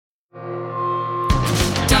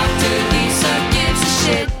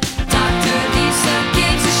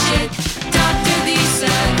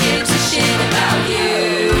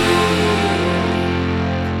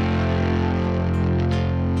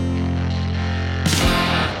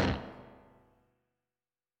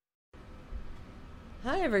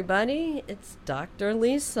Hi, everybody. It's Dr.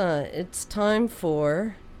 Lisa. It's time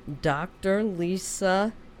for Dr.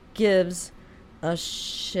 Lisa Gives a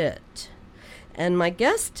Shit. And my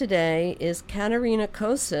guest today is Katerina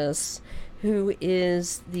Kosis, who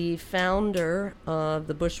is the founder of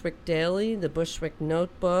the Bushwick Daily, the Bushwick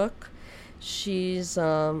Notebook. She's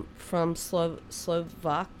from Slovakia.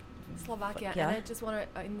 And I just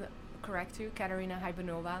want to correct you, Katerina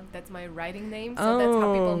Hybanova. That's my writing name, so that's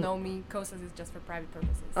how people know me. Kosis is just for private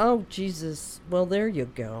purposes. Oh, Jesus. Well, there you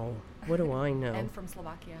go. What do I know? And from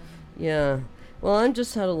Slovakia. Yeah. Well, I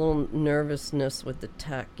just had a little nervousness with the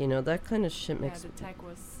tech. You know, that kind of shit makes... Yeah, the tech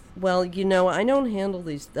was... Well, you know, I don't handle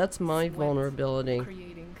these. That's my vulnerability.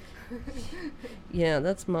 Creating. Yeah,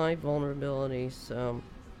 that's my vulnerability, so...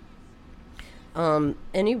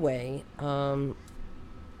 Anyway,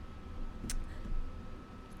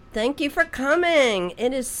 thank you for coming.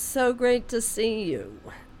 It is so great to see you.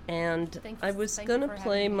 And I was going to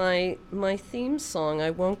play my theme song, I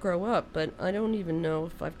Won't Grow Up, but I don't even know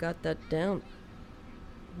if I've got that down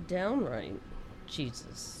right.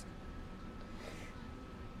 Jesus.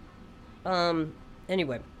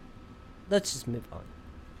 Anyway, let's just move on.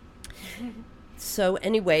 So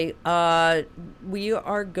anyway, we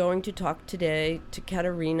are going to talk today to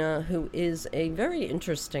Katerina, who is a very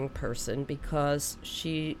interesting person because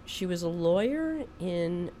she was a lawyer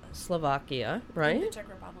in Slovakia, right? In the Czech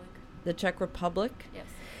Republic. The Czech Republic? Yes.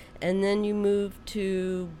 And then you moved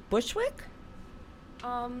to Bushwick?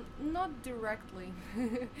 Not directly.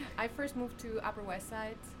 I first moved to Upper West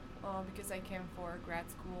Side because I came for grad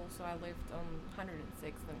school, so I lived on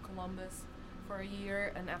 106th in Columbus for a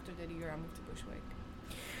year, and after that year I moved to Bushwick.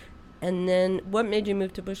 And then what made you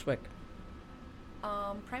move to Bushwick?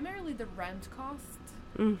 Primarily the rent cost.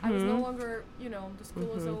 Mm-hmm. I was no longer, the school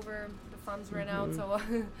was over, the funds ran out, so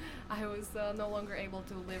I was no longer able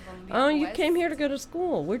to live on the Upper you West. Came here to go to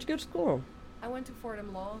school. Where'd you go to school? I went to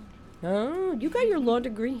Fordham Law. Oh, you got your law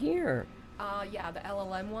degree here. Yeah, the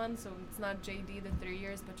LLM one, so it's not JD, the 3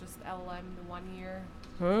 years, but just LLM, the 1 year.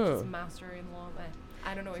 Huh. It's a master in law.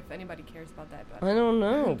 I don't know if anybody cares about that, but I don't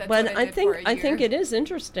know. But I think it is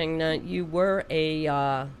interesting that you were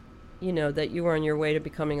that you were on your way to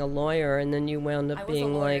becoming a lawyer, and then you wound up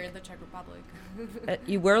being like... I was a lawyer in the Czech Republic.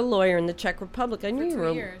 You were a lawyer in the Czech Republic. I knew you were.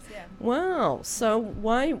 For 2 years, yeah. Wow. So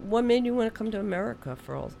what made you want to come to America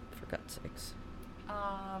for God's sakes?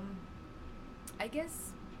 I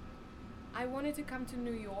guess I wanted to come to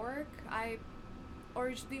New York.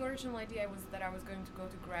 The original idea was that I was going to go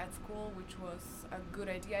to grad school, which was a good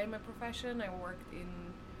idea in my profession. I worked in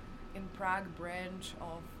Prague branch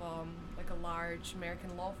of like a large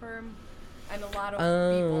American law firm, and a lot of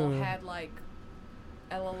people had like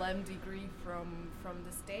LLM degree from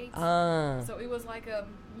the States. So it was like a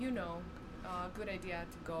good idea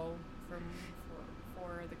to go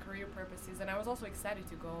for the career purposes, and I was also excited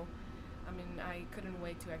to go. I mean, I couldn't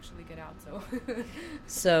wait to actually get out, so...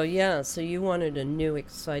 So you wanted a new,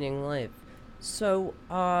 exciting life. So,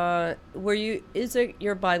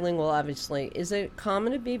 you're bilingual, obviously. Is it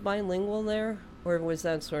common to be bilingual there? Or was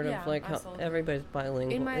that sort of like how everybody's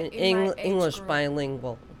bilingual? In my English group,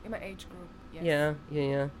 bilingual. In my age group, yes.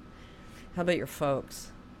 Yeah. How about your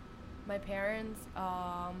folks? My parents,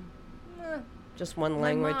 just one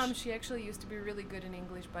language? My mom, she actually used to be really good in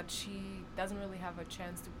English, but she doesn't really have a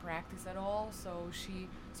chance to practice at all, so she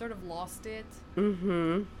sort of lost it.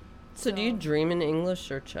 Mm-hmm. So do you dream in English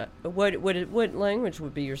or Czech? What language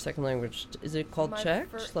would be your second language? Is it called Czech?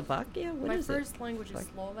 Slovakia? What is it? My first language is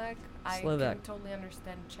Slovak. I can totally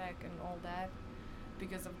understand Czech and all that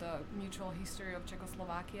because of the mutual history of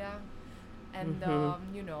Czechoslovakia. And,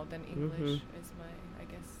 then English is my, I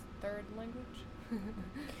guess, third language.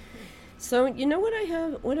 So, you know what I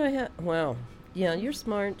have? Wow. Yeah, you're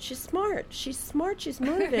smart. She's smart. She's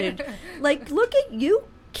motivated. Like, look at you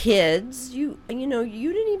kids. You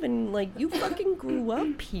didn't even, like, you fucking grew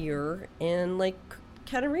up here. And, like,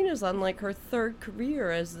 Katerina's on, like, her third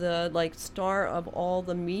career as the, like, star of all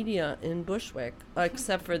the media in Bushwick,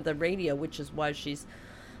 except for the radio, which is why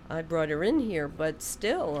I brought her in here. But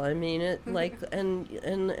still, I mean, it, like, and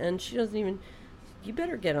she doesn't even... You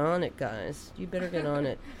better get on it, guys. You better get on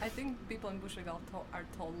it. I think people in Bushwick are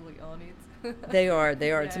totally on it. They are.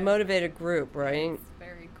 Yeah. It's a motivated group, right? It's a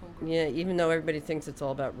very cool group. Yeah, even though everybody thinks it's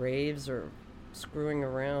all about raves or screwing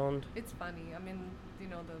around. It's funny. I mean, the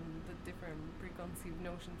different preconceived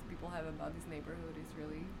notions people have about this neighborhood is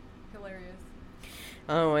really hilarious.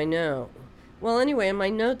 Oh, I know. Well, anyway, in my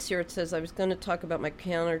notes here it says I was going to talk about my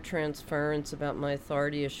countertransference, about my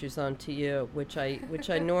authority issues onto you, which I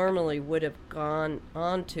normally would have gone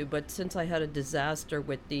on to, but since I had a disaster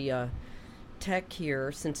with the tech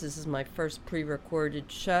here, since this is my first pre-recorded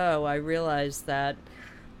show, I realized that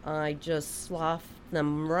I just sloughed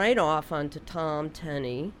them right off onto Tom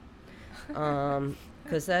Tenney,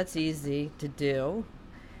 because that's easy to do,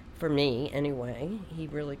 for me anyway. He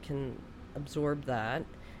really can absorb that.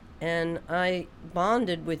 And I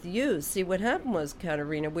bonded with you. See, what happened was,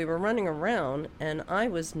 Katerina, we were running around, and I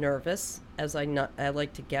was nervous, as I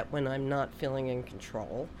like to get when I'm not feeling in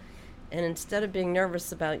control. And instead of being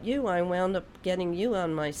nervous about you, I wound up getting you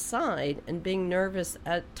on my side and being nervous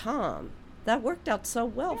at Tom. That worked out so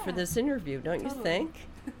well for this interview, don't you think?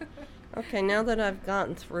 Okay, now that I've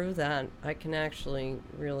gotten through that, I can actually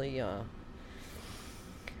really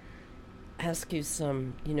ask you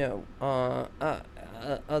some,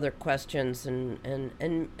 other questions,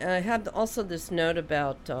 and I have also this note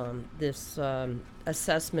about this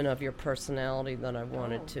assessment of your personality that I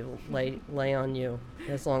wanted to lay on you,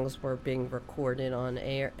 as long as we're being recorded on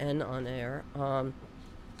air.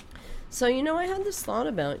 So, I had this thought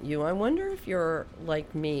about you. I wonder if you're,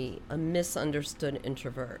 like me, a misunderstood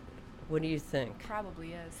introvert. What do you think?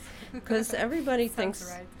 Probably is. Because everybody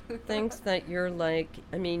Sounds thinks that you're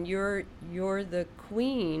you're the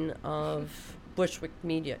queen of Bushwick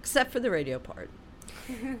Media, except for the radio part.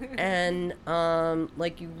 And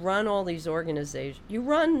you run all these organizations. You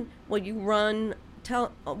run like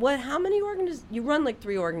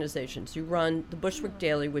 3 organizations. You run the Bushwick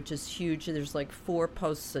Daily, which is huge. There's like 4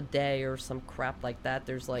 posts a day or some crap like that.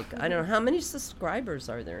 There's I don't know, how many subscribers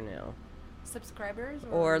are there now? Subscribers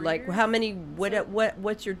or readers? How many?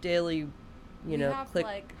 What's your daily? We have click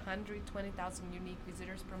 120,000 unique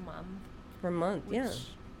visitors per month. Per month, yeah.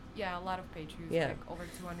 Yeah, a lot of page views, like over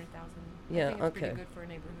 200,000. Yeah, I think it's pretty good for a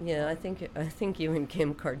neighborhood. Yeah, I think you and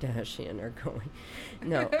Kim Kardashian are going.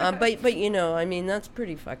 No, but that's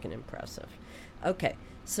pretty fucking impressive. Okay,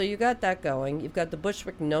 so you got that going. You've got the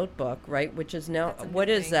Bushwick Notebook, right? Which is now what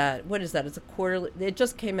is that? What is that? It's a quarterly. It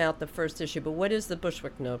just came out, the first issue. But what is the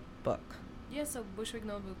Bushwick Notebook? Yeah, so Bushwick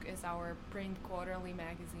Notebook is our print quarterly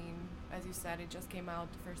magazine. As you said, it just came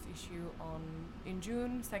out, the first issue in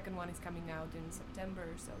June. Second one is coming out in September,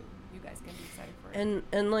 so you guys can be excited for it.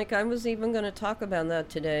 And I was even going to talk about that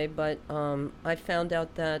today, but I found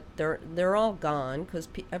out that they're all gone because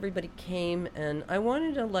everybody came, and I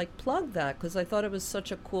wanted to plug that because I thought it was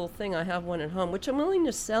such a cool thing. I have one at home, which I'm willing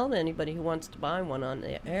to sell to anybody who wants to buy one on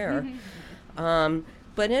the air.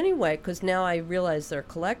 But anyway, because now I realize they're a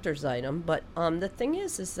collector's item. But the thing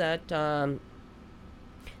is that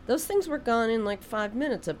those things were gone in 5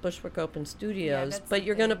 minutes at Bushwick Open Studios. But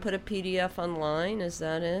you're going to put a PDF online, is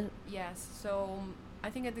that it? Yes. So I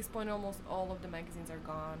think at this point almost all of the magazines are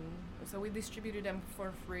gone. So we distributed them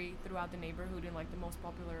for free throughout the neighborhood in the most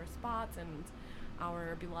popular spots and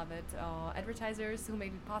our beloved advertisers who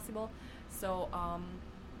made it possible. So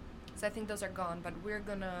I think those are gone. But we're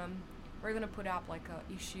gonna put up a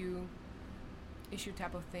issue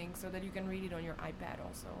type of thing so that you can read it on your iPad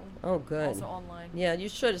also. Oh, good. Also online. Yeah, you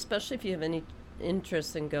should, especially if you have any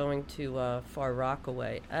interest in going to Far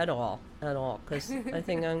Rockaway at all, because I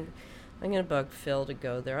think I'm gonna bug Phil to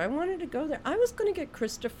go there. I wanted to go there. I was gonna get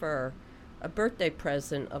Christopher a birthday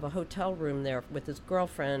present of a hotel room there with his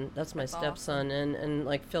girlfriend. That's my stepson, awesome.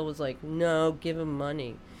 and Phil was like, no, give him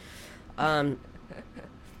money.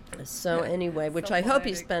 So anyway, which so I hope he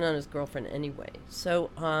poetic. spent on his girlfriend anyway. So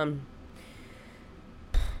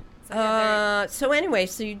so anyway,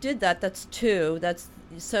 so you did that. That's 2. That's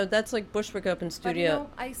Bushwick Open Studio.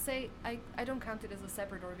 But I don't count it as a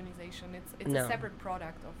separate organization. It's No. a separate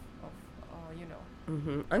product of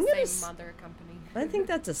Mm-hmm. the same mother company. I think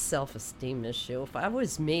that's a self-esteem issue. If I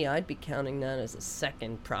was me, I'd be counting that as a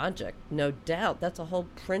second project. No doubt. That's a whole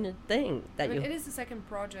printed thing. It is a second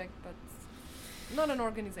project, but not an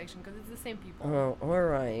organization because it's the same people. Oh, all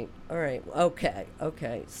right.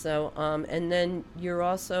 Okay. So, and then you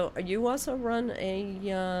also run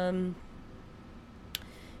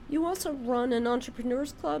an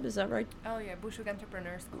entrepreneurs club, is that right? Oh yeah, Bushwick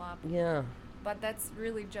Entrepreneurs Club. Yeah. But that's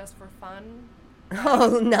really just for fun.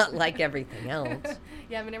 Oh, not like everything else.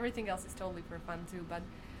 Yeah, everything else is totally for fun too. But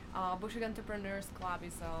Bushwick Entrepreneurs Club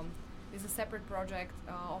is a separate project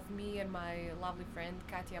of me and my lovely friend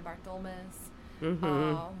Katia Bartolmes.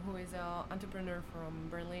 Mm-hmm. Who is an entrepreneur from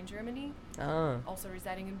Berlin, Germany, also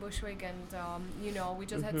residing in Bushwick, and we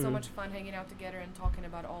just had so much fun hanging out together and talking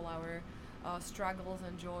about all our struggles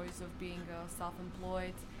and joys of being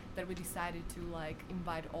self-employed, that we decided to like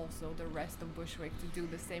invite also the rest of Bushwick to do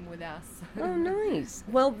the same with us. Oh, nice.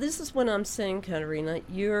 Well, this is what I'm saying, Katerina.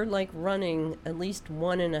 You're like running at least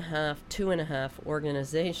 1.5, 2.5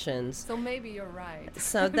 organizations. So maybe you're right.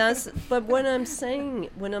 So that's, but what I'm saying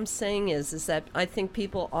is that I think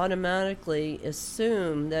people automatically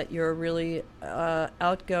assume that you're a really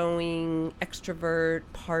outgoing, extrovert,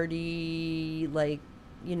 party, like,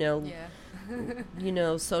 you know, Yeah.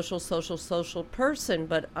 social person.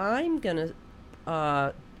 But I'm gonna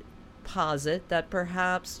posit that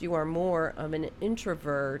perhaps you are more of an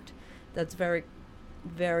introvert that's very,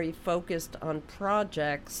 very focused on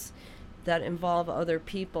projects that involve other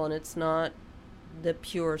people, and it's not the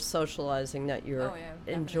pure socializing that you're Oh yeah.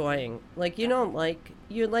 Definitely. enjoying. Like you don't like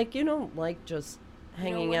just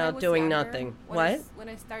hanging when I out was doing younger, nothing. When What? when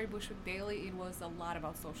I started Bushwick Daily, it was a lot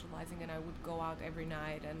about socializing, and I would go out every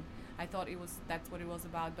night, and I thought that's what it was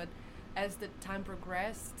about. But as the time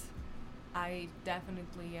progressed, I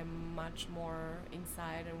definitely am much more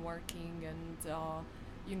inside and working and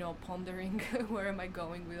pondering where am I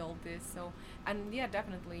going with all this. So, and yeah,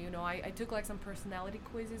 definitely, I took like some personality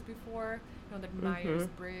quizzes before, that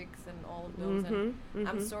Myers-Briggs and all of those, and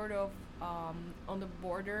I'm sort of on the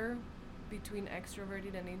border between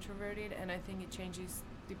extroverted and introverted, and I think it changes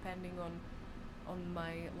depending on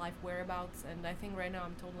my life whereabouts, and I think right now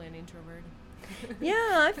I'm totally an introvert.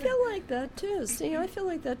 Yeah, I feel like that too. See, I feel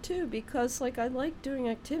like that too because like I like doing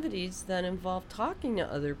activities that involve talking to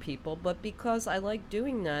other people, but because I like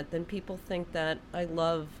doing that, then people think that I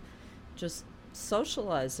love just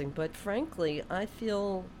socializing. But frankly, I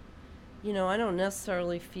feel, I don't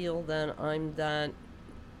necessarily feel that I'm that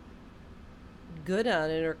good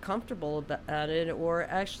at it or comfortable at it, or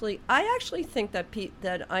I actually think that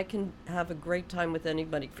that I can have a great time with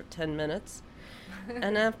anybody for 10 minutes.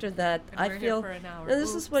 And after that, And I we're feel here for an hour. no,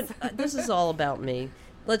 this is what Oops. this is all about me.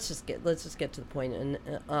 Let's just get to the point. And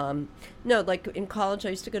no, like in college, I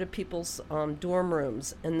used to go to people's dorm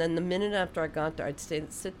rooms, and then the minute after I got there, I'd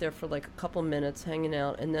sit there for like a couple minutes hanging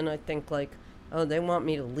out, and then I'd think like, oh, they want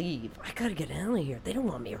me to leave. I gotta get out of here. They don't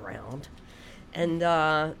want me around. And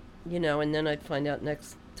and then I'd find out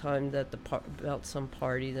next time that about some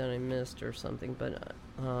party that I missed or something. But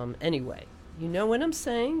anyway. You know what I'm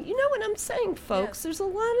saying? You know what I'm saying, folks? Yes. There's a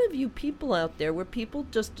lot of you people out there where people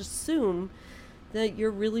just assume that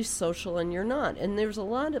you're really social and you're not. And there's a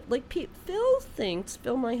lot of, like,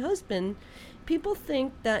 Phil, my husband, people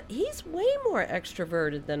think that he's way more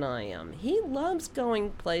extroverted than I am. He loves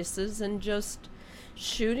going places and just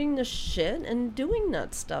shooting the shit and doing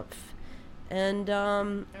that stuff. And, I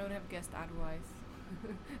would have guessed otherwise.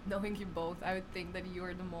 Knowing you both, I would think that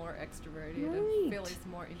you're the more extroverted and Phil is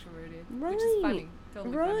more introverted, which is funny.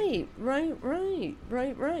 Totally funny.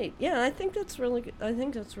 Right. Yeah, I think that's really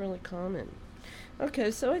common. Okay,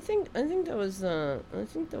 so I think it's an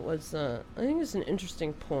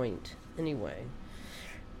interesting point. Anyway,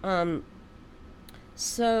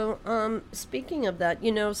 speaking of that,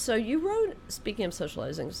 so you wrote. Speaking of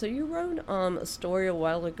socializing, so you wrote a story a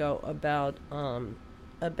while ago about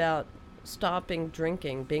stopping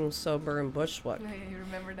drinking, being sober in Bushwick. You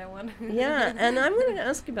remember that one? Yeah, and I'm going to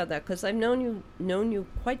ask you about that because I've known you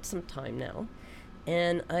quite some time now,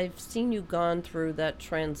 and I've seen you go through that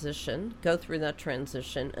transition,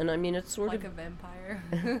 and I mean it's sort like of a vampire.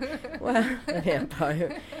 well, a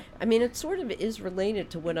vampire. I mean it sort of is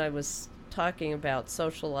related to what I was talking about,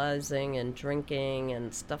 socializing and drinking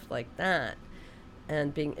and stuff like that,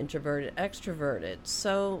 and being introverted, extroverted.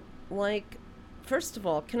 So, like, first of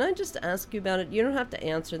all, can I just ask you about it? You don't have to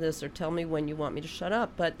answer this or tell me when you want me to shut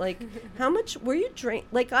up, but, like, how much were you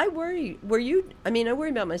like, I worry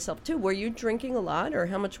about myself too. Were you drinking a lot, or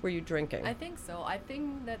how much were you drinking? I think so. I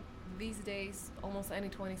think that these days almost any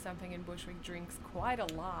 20-something in Bushwick drinks quite a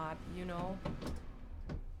lot,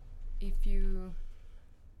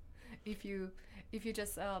 If you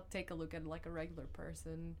just take a look at like a regular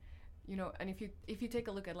person, and if you take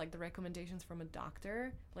a look at like the recommendations from a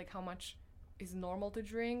doctor, like how much is normal to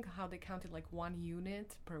drink, how they counted like 1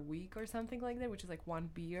 unit per week or something like that, which is like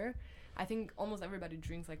 1 beer. I think almost everybody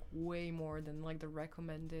drinks like way more than like the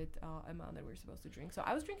recommended amount that we're supposed to drink. So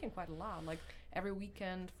I was drinking quite a lot, like every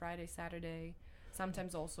weekend, Friday, Saturday,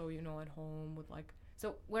 sometimes also, at home with like,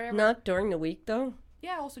 so wherever. Not during the week though?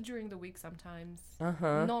 Yeah, also during the week sometimes.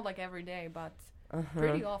 Uh-huh. Not like every day, but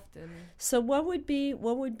pretty often. So what would be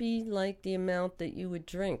like the amount that you would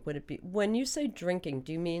drink? Would it be, when you say drinking,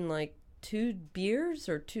 do you mean like 2 beers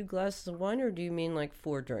or 2 glasses of wine, or do you mean like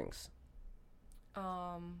 4 drinks?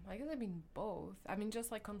 I guess I mean both. I mean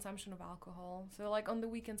just like consumption of alcohol. So like on the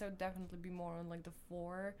weekends I would definitely be more on like the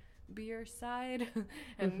 4 beer side,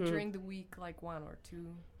 and during the week like 1 or 2.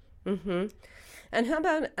 Mm-hmm. And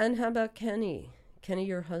how about Kenny? Kenny,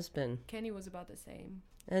 your husband. Kenny was about the same.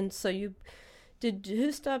 And so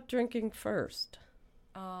who stopped drinking first?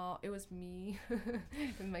 It was me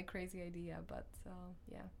with my crazy idea, but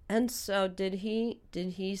yeah. And so did he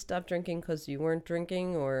stop drinking because you weren't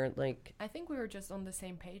drinking, or like? I think we were just on the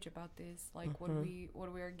same page about this, like what we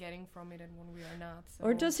are getting from it and when we are not. So.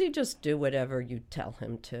 Or does he just do whatever you tell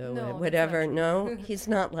him to? No, whatever. that's not true. No, he's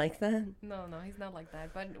not like that. No, he's not like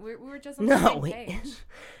that. But we were just on the same page.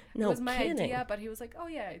 No, it was my kidding. idea, but he was like, "Oh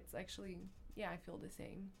yeah, it's actually." Yeah, I feel the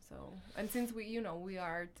same. So, and since we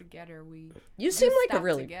are together, you seem like stuff a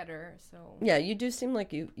really together. So yeah, you do seem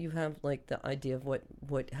like you have like the idea of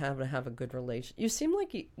how to have a good relation. You seem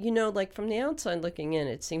like like from the outside looking in,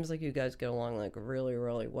 it seems like you guys get along like really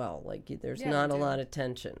really well. Like there's not a lot of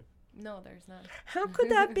tension. No, there's not. How could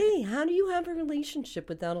that be? How do you have a relationship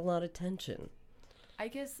without a lot of tension? I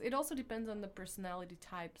guess it also depends on the personality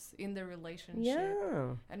types in the relationship.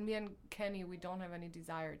 Yeah. And me and Kenny, we don't have any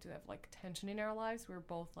desire to have like tension in our lives. We're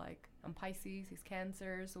both like, I'm Pisces, he's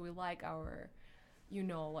Cancer, so we like our,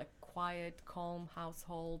 like quiet, calm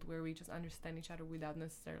household where we just understand each other without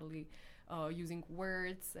necessarily using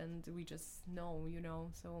words, and we just know,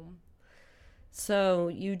 so. So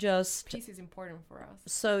you just peace is important for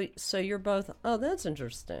us. So you're both. Oh, that's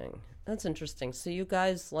interesting. That's interesting. So you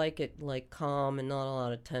guys like it like calm and not a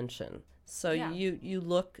lot of tension. So yeah. you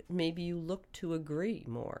look to agree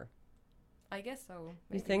more. I guess so.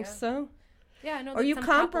 Maybe, you think so? Yeah, I know. Or that you some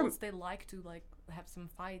couples they like to like have some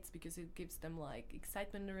fights because it gives them like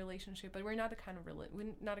excitement in the relationship. But we're not a kind of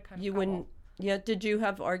we're not a kind of. You couple. Wouldn't. Yeah, did you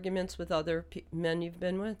have arguments with other men you've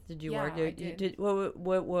been with? Did you argue? I did. You did.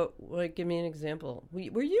 What? Give me an example.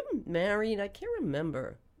 Were you married? I can't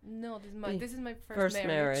remember. No, this is my first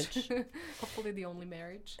marriage. Hopefully, the only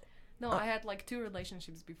marriage. No, I had like 2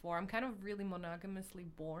 relationships before. I'm kind of really monogamously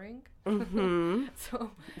boring. Mm-hmm.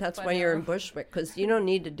 So that's why you're in Bushwick, because you don't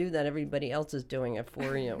need to do that. Everybody else is doing it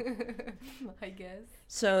for you. I guess.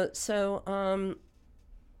 Tell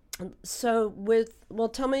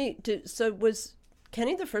me, was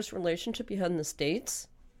Kenny the first relationship you had in the States?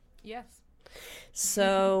 Yes.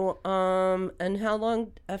 So, and how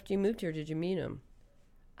long after you moved here did you meet him?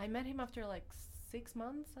 I met him after like 6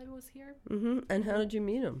 months I was here. Mm-hmm. And how did you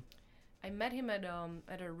meet him? I met him at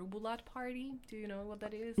a Rubulat party. Do you know what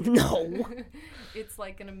that is? No. It's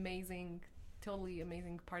like an totally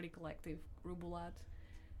amazing party collective, Rubulat.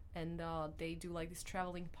 And they do like this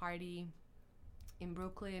traveling party in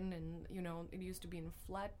Brooklyn, and it used to be in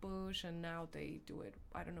Flatbush, and now they do it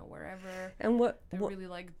I don't know wherever. And they really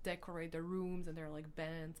like decorate the rooms, and there are like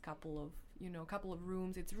bands, couple of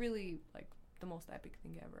rooms. It's really like the most epic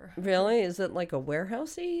thing ever. Really? Is it like a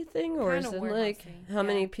warehousey thing, or is it like how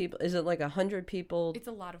many people? Is it like 100 people? It's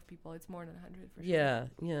a lot of people. It's more than 100 for sure.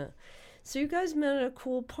 Yeah. So you guys met at a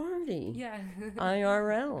cool party. Yeah.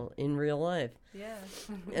 IRL in real life. Yeah.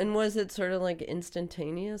 And was it sort of like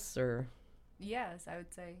instantaneous, or? Yes, I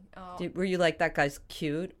would say. Were you like, that guy's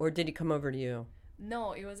cute, or did he come over to you?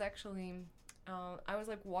 No, it was actually, I was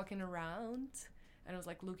like walking around, and I was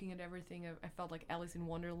like looking at everything. I felt like Alice in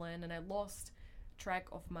Wonderland, and I lost track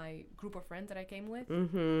of my group of friends that I came with.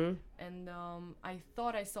 Mm-hmm. And I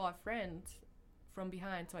thought I saw a friend from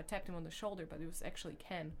behind, so I tapped him on the shoulder, but it was actually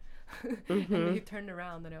Ken. Mm-hmm. And he turned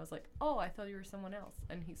around, and I was like, "Oh, I thought you were someone else."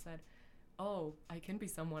 And he said, "Oh, I can be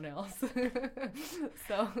someone else."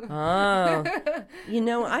 So. Oh.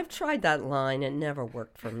 I've tried that line. It never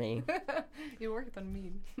worked for me. It worked on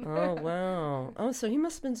me. Oh, wow. Oh, so he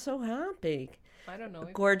must have been so happy. I don't know.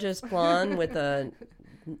 A gorgeous blonde with a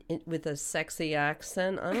sexy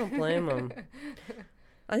accent. I don't blame him.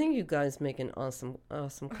 I think you guys make an awesome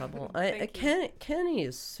couple. Kenny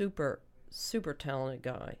is super talented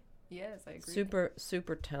guy. Yes, I agree.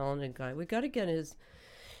 Super talented guy. We got to get his.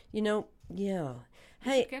 Yeah.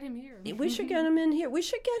 Hey, we should get him here. We should get him in here. We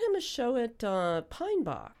should get him a show at Pine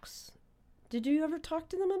Box. Did you ever talk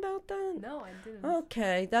to them about that? No, I didn't.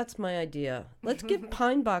 Okay, that's my idea. Let's give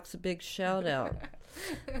Pine Box a big shout out.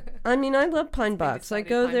 I mean, I love Pine Box. I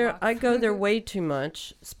go there way too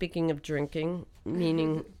much. Speaking of drinking,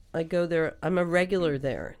 meaning I go there. I'm a regular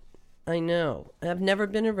there. I know. I've never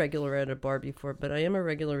been a regular at a bar before, but I am a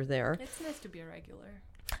regular there. It's nice to be a regular.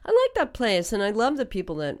 I like that place, and I love the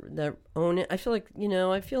people that own it. I feel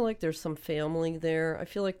like there's some family there. I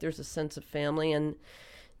feel like there's a sense of family, and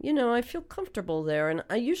I feel comfortable there. And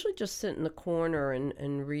I usually just sit in the corner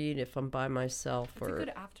and read if I'm by myself. It's a good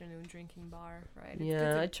afternoon drinking bar, right?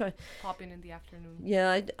 I try pop in the afternoon.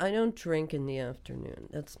 Yeah, I don't drink in the afternoon.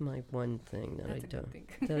 That's my one thing that I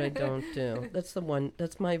don't do. That's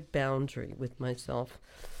my boundary with myself.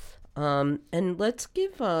 And let's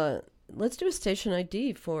do a station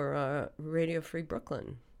ID for Radio Free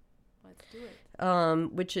Brooklyn, Let's do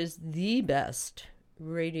it. which is the best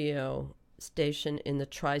radio station in the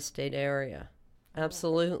tri-state area.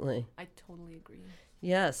 Absolutely. I totally agree.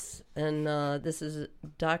 Yes, and this is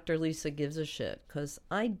Dr. Lisa Gives a Shit, because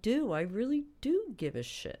I really do give a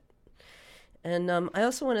shit. And I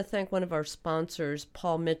also want to thank one of our sponsors,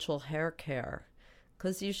 Paul Mitchell Hair Care,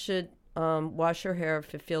 because you should wash your hair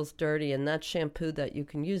if it feels dirty, and that's shampoo that you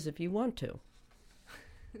can use if you want to.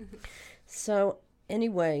 So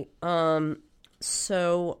anyway,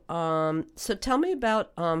 so tell me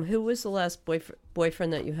about who was the last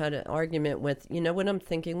boyfriend that you had an argument with. You know what I'm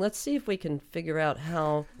thinking? Let's see if we can figure out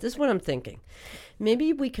how. This is what I'm thinking.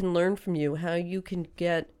 Maybe we can learn from you how you can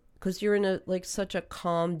get. Because you're in such a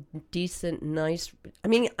calm, decent, nice. I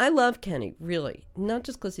mean, I love Kenny, really. Not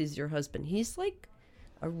just because he's your husband. He's like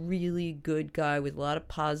a really good guy with a lot of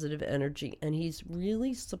positive energy, and he's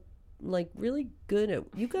really really good at.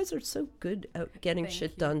 You guys are so good at getting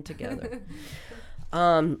shit done together.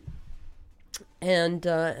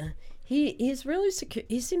 He's really secure.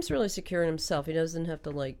 He seems really secure in himself. He doesn't have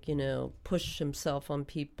to push himself on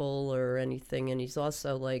people or anything. And he's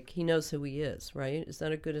also he knows who he is, right? Is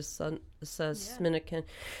that a good assessment? Yeah.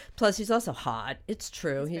 Plus, he's also hot. It's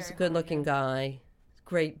true. He's a good-looking guy.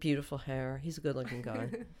 Great, beautiful hair. He's a good-looking guy.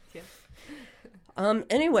 Yes.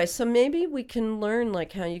 Anyway, so maybe we can learn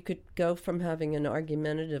how you could go from having an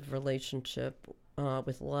argumentative relationship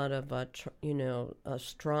with a lot of,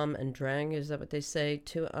 strum and drang, is that what they say,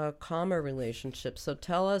 to a calmer relationship. So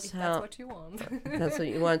tell us if how... That's what you want. That's what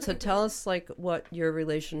you want. So tell us, what your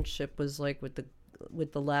relationship was like with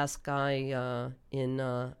the last guy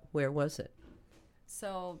in, where was it?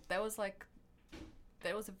 So that was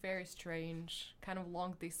a very strange, kind of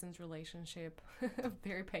long-distance relationship.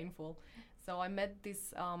 Very painful. So I met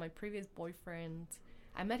this, my previous boyfriend.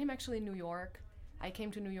 I met him actually in New York. I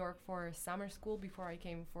came to New York for summer school before I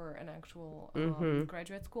came for an actual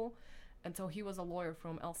graduate school. And so he was a lawyer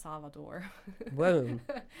from El Salvador. Whoa.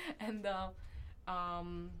 And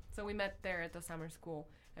so we met there at the summer school.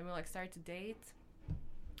 And we started to date.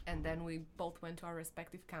 And then we both went to our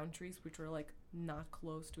respective countries, which were not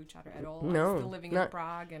close to each other at all. No. I was still living in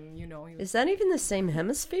Prague, and he was... Is that even the same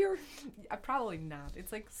hemisphere? Probably not.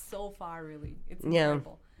 It's so far, really. It's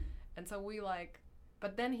incredible. And so we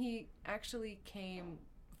but then he actually came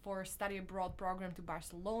for a study abroad program to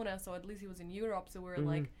Barcelona, so at least he was in Europe, so we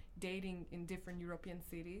were dating in different European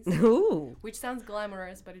cities. Ooh. Which sounds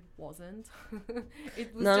glamorous, but it wasn't.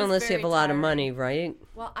 It was not just unless you have a lot of money, right?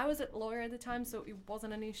 Well, I was a lawyer at the time, so it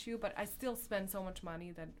wasn't an issue, but I still spent so much money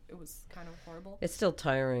that it was kind of horrible. It's still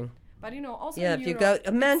tiring. But also yeah, in if Europe,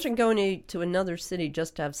 imagine going to another city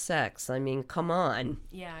just to have sex. I mean, come on.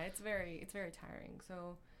 Yeah, it's very tiring.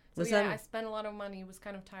 So I spent a lot of money. It was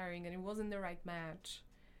kind of tiring, and it wasn't the right match.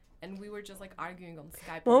 And we were just arguing on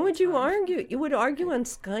Skype. What would you argue? You would argue on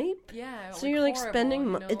Skype? Yeah. So you're spending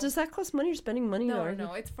money. Does that cost money? You're spending money to argue?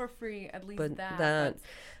 No, it's for free. At least but that.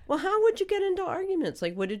 Well, how would you get into arguments?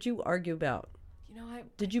 What did you argue about?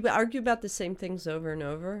 Did you argue about the same things over and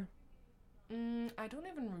over? I don't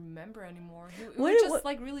even remember anymore. We were just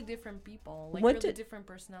really different people, really different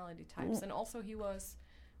personality types, and also he was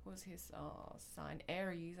his sign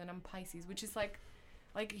Aries, and I'm Pisces, which is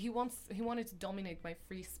he wanted to dominate my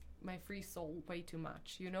free soul way too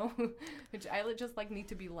much, which I just need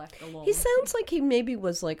to be left alone. He sounds like he maybe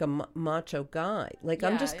was a macho guy.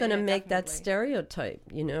 I'm just going to make that stereotype,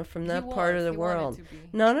 from that part of the world.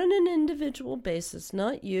 Not on an individual basis,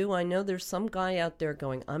 not you. I know there's some guy out there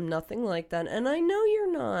going, I'm nothing like that. And I know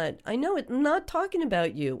you're not. I know it. I'm not talking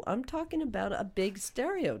about you. I'm talking about a big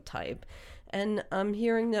stereotype. And I'm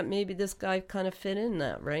hearing that maybe this guy kind of fit in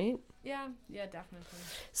that, right? Yeah, definitely.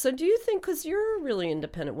 So do you think, because you're a really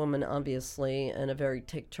independent woman, obviously, and a very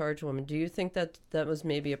take-charge woman, do you think that was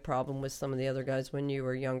maybe a problem with some of the other guys when you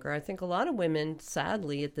were younger? I think a lot of women,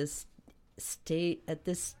 sadly, at this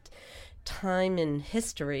time in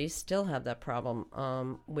history, still have that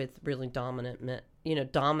problem with really dominant men.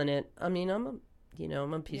 Dominant. I mean, I'm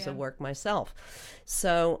a piece of work myself.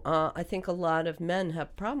 So I think a lot of men have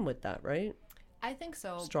a problem with that, right? I think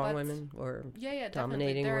so. Strong women or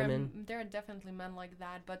dominating women. There are definitely men like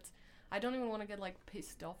that, but I don't even want to get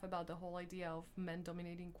pissed off about the whole idea of men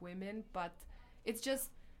dominating women. But it's just,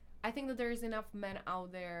 I think that there is enough men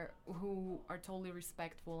out there who are totally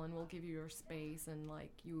respectful and will give you your space, and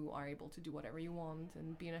you are able to do whatever you want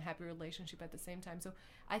and be in a happy relationship at the same time. So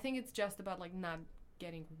I think it's just about not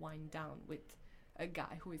getting wind down with a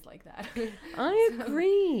guy who is like that. I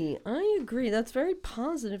agree. I agree. That's very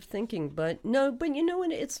positive thinking, but no, but you know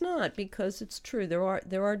what? It's not, because it's true. There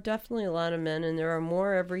are definitely a lot of men, and there are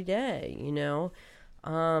more every day. You know,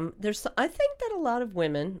 I think that a lot of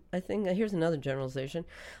women. I think here's another generalization.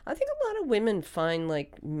 I think a lot of women find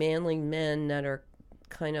like manly men that are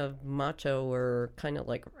kind of macho or kind of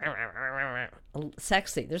like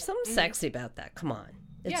sexy. There's something sexy about that. Come on.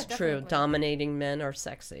 It's Yeah, true. definitely. Dominating men are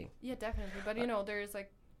sexy. Yeah, definitely. But you know, there's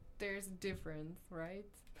difference, right?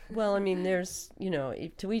 Well, I mean, there's,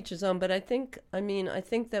 to each his own, but I think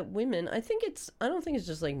that women, I don't think it's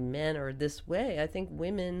just like men are this way. I think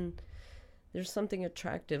women, there's something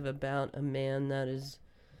attractive about a man that is,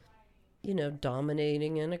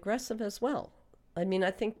 dominating and aggressive as well. I mean,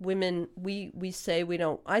 I think women, we say we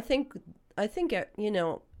don't,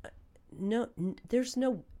 no, there's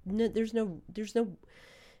no,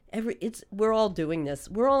 we're all doing this.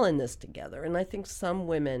 We're all in this together. And I think some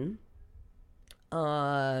women,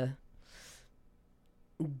 that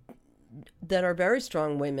are very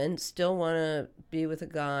strong women still want to be with a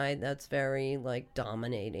guy that's very like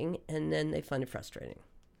dominating, and then they find it frustrating.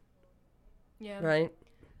 Yeah. Right?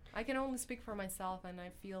 I can only speak for myself, and I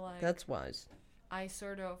feel like That's wise. I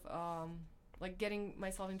sort of like getting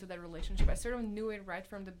myself into that relationship. I sort of knew it right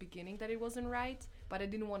from the beginning that it wasn't right, but I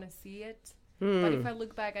didn't want to see it. But if I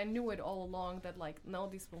look back, I knew it all along that like, no,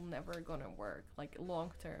 this will never gonna work, like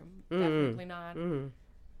long term, definitely not.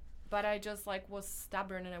 But I just like was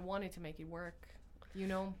stubborn, and I wanted to make it work,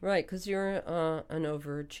 Right, because you're an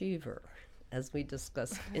overachiever, as we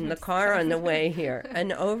discussed in the car on the way here.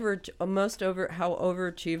 And how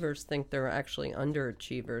overachievers think they're actually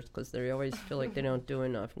underachievers, because they always feel like they don't do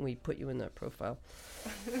enough, and we put you in that profile.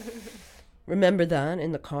 Remember that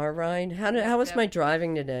in the car ride? How was my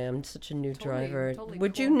driving today? I'm such a new driver. Totally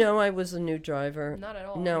Would cool. you know I was a new driver? Not at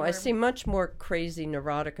all. No, I seem much more crazy,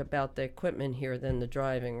 neurotic about the equipment here than the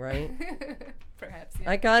driving, right? Perhaps, yeah.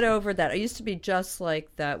 I got over that. I used to be just like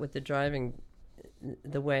that with the driving,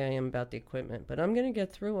 the way I am about the equipment. But I'm going to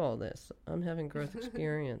get through all this. I'm having growth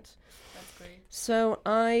experience. That's great. So so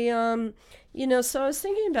I was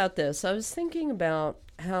thinking about this. I was thinking about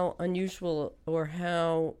how unusual, or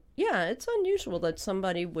how, yeah, it's unusual that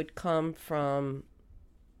somebody would come from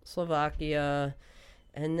Slovakia,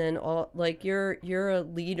 and then you're a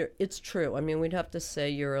leader. It's true. I mean, we'd have to say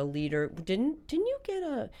you're a leader. Didn't you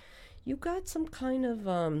you got some kind of,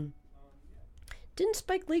 didn't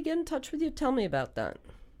Spike Lee get in touch with you? Tell me about that.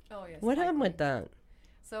 Oh, yes. What happened with that?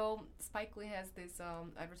 So Spike Lee has this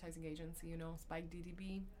advertising agency, Spike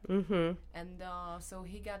DDB. Mm-hmm. And so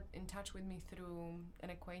he got in touch with me through an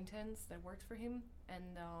acquaintance that worked for him.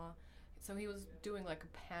 And so he was doing like a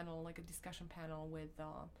panel, like a discussion panel with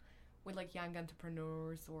like young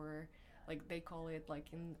entrepreneurs, or like they call it like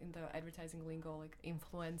in the advertising lingo, like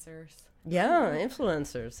influencers. Yeah,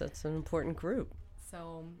 influencers. That's an important group.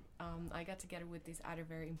 So I got together with these other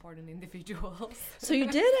very important individuals. So you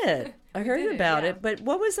did it. I heard about it, but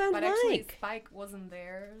what was that but like? Actually, Spike wasn't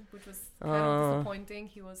there, which was kind of disappointing.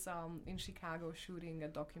 He was in Chicago shooting a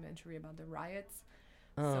documentary about the riots.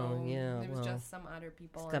 So yeah. there was just some other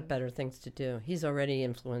people. He's got better things to do. He's already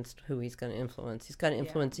influenced who he's going to influence. He's got to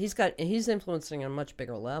influence. He's influencing on a much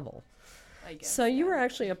bigger level. I guess, so you were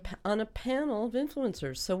actually on a panel of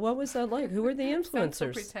influencers. So what was that like? Who were the influencers? Sounds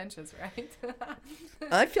so pretentious, right?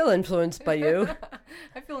 I feel influenced by you.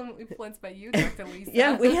 I feel influenced by you, Dr. Lisa.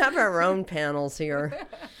 Yeah, we have our own panels here.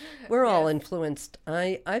 We're all influenced.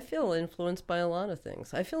 I feel influenced by a lot of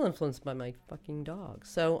things. I feel influenced by my fucking dog.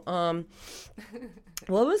 So,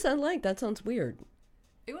 what was that like? That sounds weird.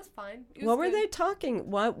 It was fine. What were they talking?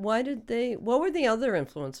 Why did they? What were the other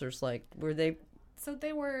influencers like? Were they? So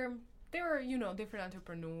they were, different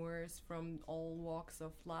entrepreneurs from all walks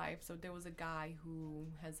of life. So there was a guy who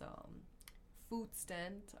has a food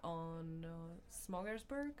stand on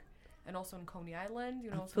Smorgasburg, and also on Coney Island.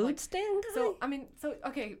 Food stand guy? So I mean,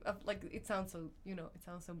 okay, like it sounds so, it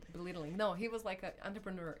sounds so belittling. No, he was like an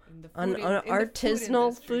entrepreneur in the food an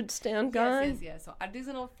artisanal food stand guy. Yes. So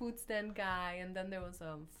artisanal food stand guy, and then there was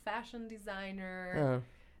a fashion designer.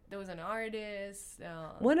 There was an artist.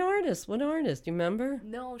 What artist? Do you remember?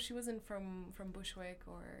 No, she wasn't from Bushwick,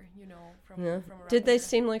 or from around Did they here.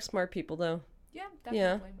 seem like smart people though? Yeah,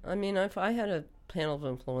 definitely. Yeah, I mean, if I had a panel of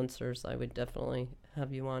influencers, I would definitely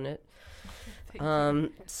have you on it.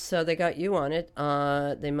 So they got you on it.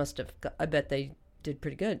 They must have. I bet they did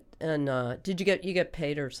pretty good. And did you get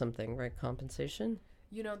paid or something? Right, compensation?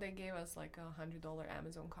 They gave us like $100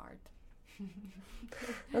 Amazon card.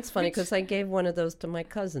 That's funny because I gave one of those to my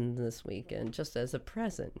cousin this weekend just as a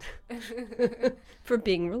present for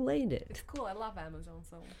being related. It's cool. I love Amazon,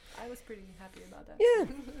 so I was pretty happy about that. Yeah.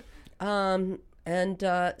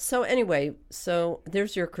 So anyway, so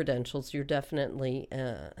there's your credentials. You're definitely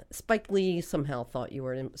Spike Lee somehow thought you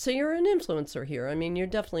were so you're an influencer here. I mean, you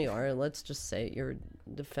definitely are. Let's just say you're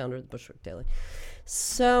the founder of the Bushwick Daily.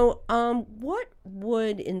 So, what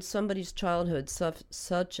would in somebody's childhood,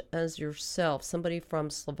 such as yourself, somebody from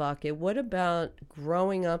Slovakia, what about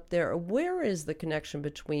growing up there? Where is the connection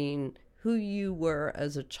between who you were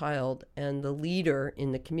as a child and the leader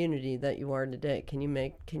in the community that you are today? Can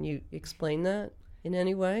you explain that in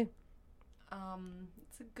any way?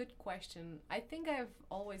 It's a good question. I think I've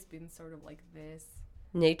always been sort of like this.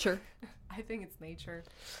 Nature? I think it's nature.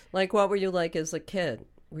 Like, what were you like as a kid?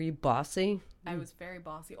 Were you bossy? I was very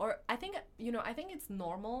bossy. Or I think it's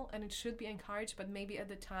normal and it should be encouraged, but maybe at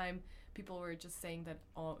the time people were just saying that,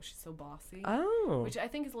 oh, she's so bossy. Oh. Which I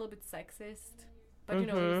think is a little bit sexist. But,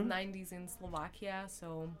 it was 90s in Slovakia,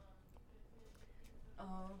 so...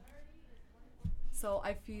 so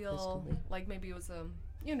I feel like maybe it was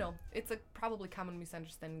it's a probably common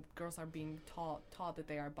misunderstanding that girls are being taught that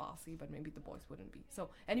they are bossy, but maybe the boys wouldn't be.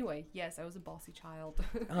 So anyway, yes, I was a bossy child.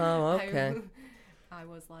 Oh, okay. I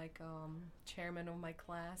was like chairman of my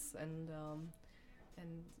class, and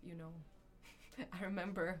I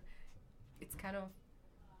remember it's kind of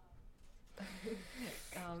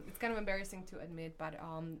it's kind of embarrassing to admit, but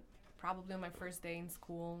probably on my first day in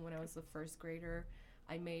school when I was a first grader,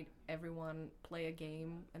 I made everyone play a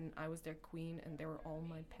game, and I was their queen, and they were all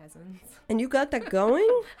my peasants. And you got that going?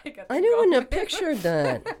 I wouldn't have pictured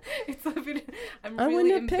that. It's a bit. I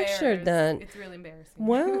wouldn't have pictured that. It's really embarrassing.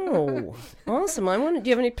 Wow, awesome! Do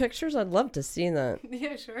you have any pictures? I'd love to see that.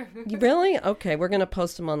 Yeah, sure. You really? Okay, we're gonna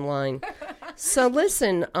post them online. So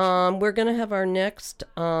listen, we're gonna have our next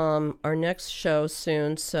show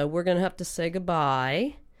soon, so we're gonna have to say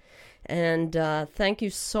goodbye. And thank you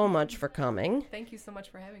so much for coming. Thank you so much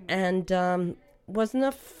for having me. And wasn't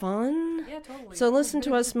that fun? Yeah, totally. So listen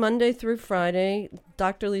to us Monday through Friday.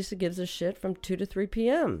 Dr. Lisa Gives a Shit from 2 to 3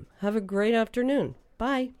 p.m. Have a great afternoon.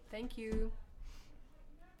 Bye. Thank you.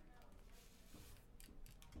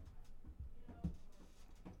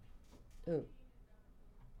 Ooh.